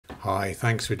Hi,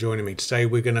 thanks for joining me. Today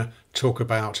we're going to talk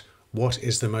about what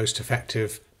is the most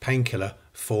effective painkiller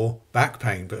for back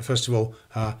pain. But first of all,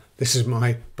 this is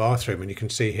my bathroom, and you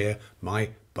can see here my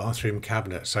bathroom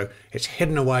cabinet. So it's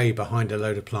hidden away behind a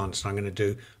load of plants, and I'm going to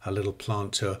do a little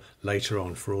plant tour later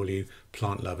on for all you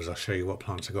plant lovers. I'll show you what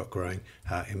plants I've got growing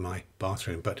in my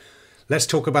bathroom. But let's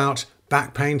talk about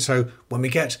back pain. So when we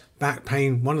get back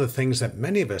pain, one of the things that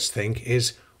many of us think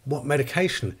is what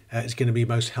medication is going to be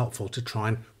most helpful to try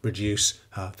and reduce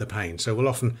the pain. So we'll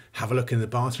often have a look in the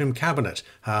bathroom cabinet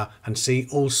and see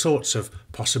all sorts of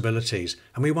possibilities.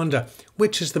 And we wonder,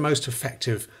 which is the most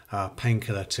effective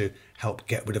painkiller to help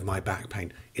get rid of my back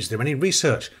pain? Is there any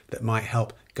research that might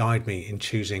help guide me in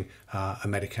choosing a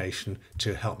medication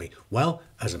to help me? Well,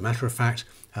 as a matter of fact,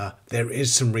 there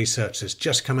is some research that's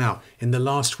just come out in the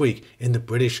last week in the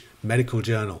British Medical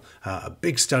Journal, a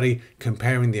big study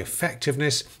comparing the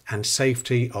effectiveness and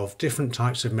safety of different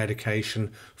types of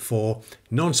medication for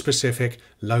non-specific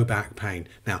low back pain.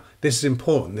 Now, this is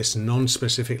important, this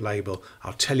non-specific label.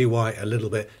 I'll tell you why a little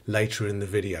bit later in the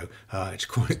video. It's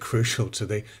quite crucial to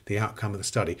the outcome of the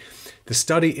study. The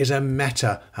study is a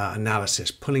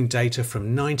meta-analysis, pulling data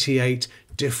from 98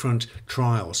 different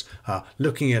trials,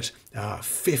 looking at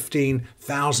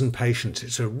 15,000 patients.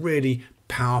 It's a really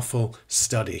powerful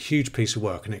study, a huge piece of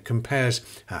work, and it compares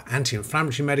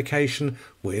anti-inflammatory medication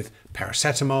with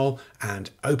paracetamol and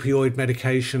opioid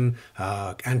medication,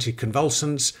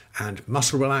 anticonvulsants and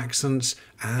muscle relaxants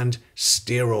and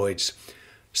steroids.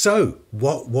 So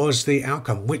what was the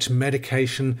outcome? Which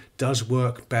medication does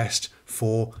work best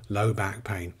for low back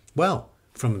pain? Well,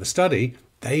 from the study,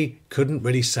 they couldn't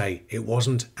really say. It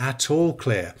wasn't at all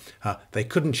clear. They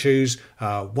couldn't choose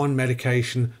one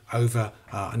medication over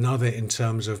another in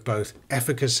terms of both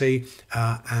efficacy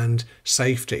and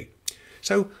safety.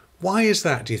 So why is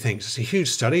that, do you think? It's a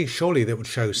huge study. Surely that would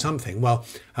show something. Well,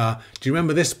 do you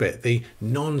remember this bit, the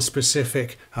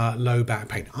non-specific low back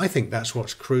pain? I think that's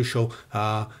what's crucial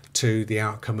to the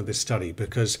outcome of this study,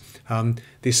 because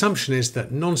the assumption is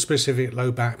that non-specific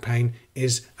low back pain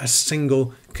is a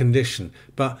single condition.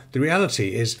 But the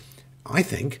reality is, I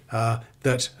think,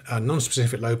 that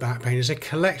non-specific low back pain is a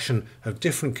collection of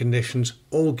different conditions,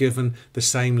 all given the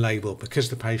same label, because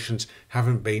the patients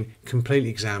haven't been completely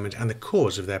examined and the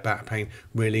cause of their back pain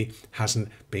really hasn't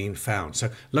been found. So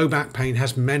low back pain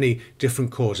has many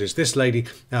different causes. This lady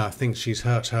thinks she's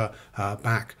hurt her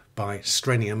back by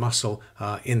straining a muscle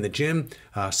in the gym.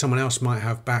 Someone else might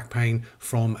have back pain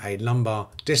from a lumbar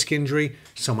disc injury.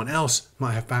 Someone else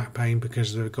might have back pain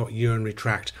because they've got urinary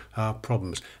tract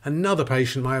problems. Another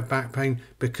patient might have back pain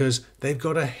because they've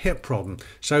got a hip problem.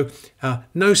 So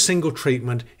no single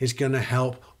treatment is going to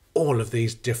help all of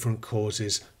these different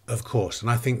causes, of course, and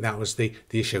I think that was the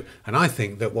issue. And I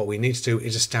think that what we need to do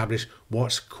is establish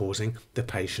what's causing the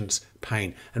patient's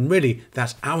pain. And really,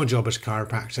 that's our job as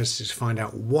chiropractors, is to find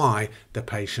out why the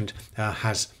patient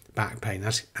has back pain.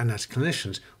 And as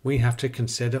clinicians, we have to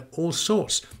consider all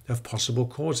sorts of possible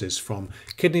causes, from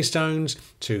kidney stones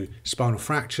to spinal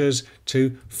fractures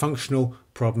to functional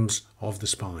problems of the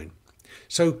spine.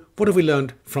 So what have we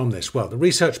learned from this? Well, the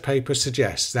research paper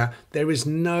suggests that there is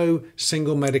no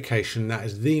single medication that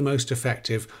is the most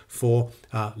effective for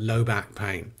low back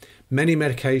pain. Many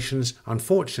medications,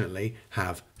 unfortunately,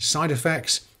 have side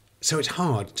effects, so it's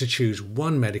hard to choose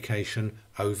one medication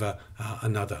over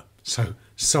another. So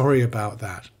sorry about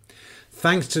that.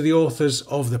 Thanks to the authors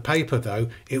of the paper, though,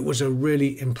 it was a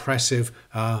really impressive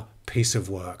piece of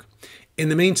work. In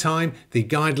the meantime, the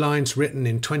guidelines written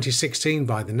in 2016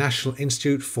 by the National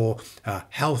Institute for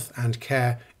Health and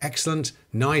Care Excellence,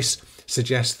 NICE,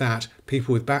 suggest that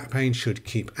people with back pain should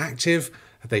keep active,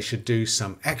 they should do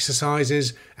some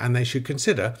exercises, and they should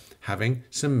consider having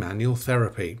some manual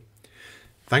therapy.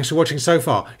 Thanks for watching so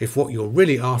far. If what you're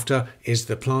really after is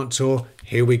the plant tour,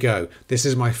 here we go. This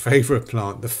is my favourite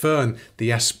plant, the fern, the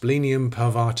Asplenium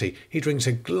parvati. He drinks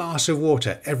a glass of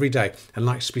water every day and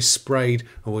likes to be sprayed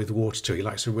with water too. He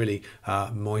likes a really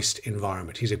moist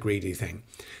environment. He's a greedy thing.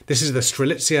 This is the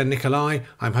Strelitzia nicolai.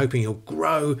 I'm hoping he'll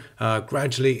grow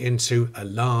gradually into a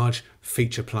large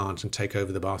feature plant and take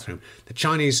over the bathroom. The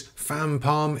Chinese fan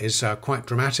palm is quite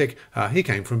dramatic. He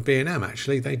came from B&M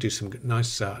actually. They do some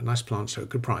nice plants at a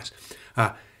good price.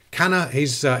 Canna,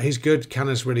 he's good.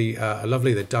 Canna's really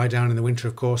lovely. They die down in the winter,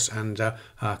 of course, and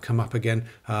come up again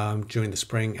during the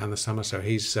spring and the summer. So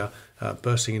he's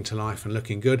bursting into life and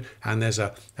looking good. And there's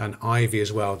an ivy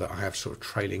as well that I have sort of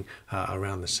trailing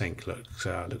around the sink.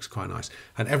 Looks quite nice.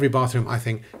 And every bathroom, I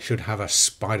think, should have a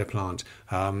spider plant.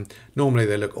 Normally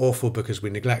they look awful because we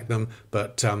neglect them,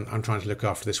 but I'm trying to look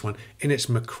after this one in its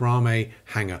macrame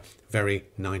hanger. Very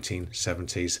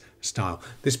 1970s style.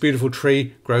 This beautiful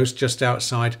tree grows just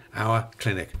outside our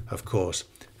clinic, of course.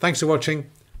 Thanks for watching.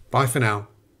 Bye for now.